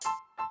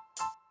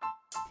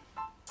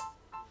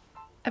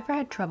Ever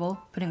had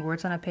trouble putting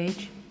words on a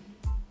page?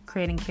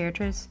 Creating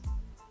characters?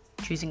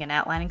 Choosing an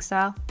outlining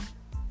style?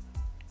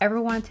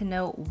 Ever wanted to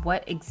know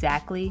what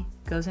exactly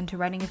goes into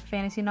writing a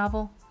fantasy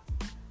novel?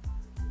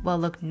 Well,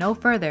 look no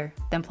further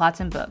than Plots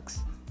and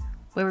Books,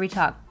 where we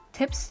talk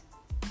tips,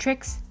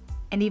 tricks,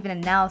 and even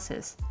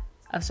analysis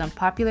of some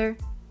popular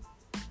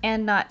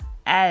and not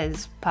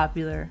as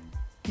popular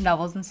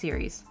novels and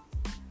series.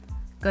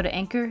 Go to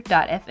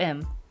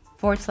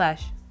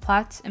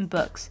anchor.fm/plots and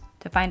books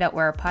to find out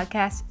where our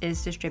podcast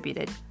is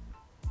distributed.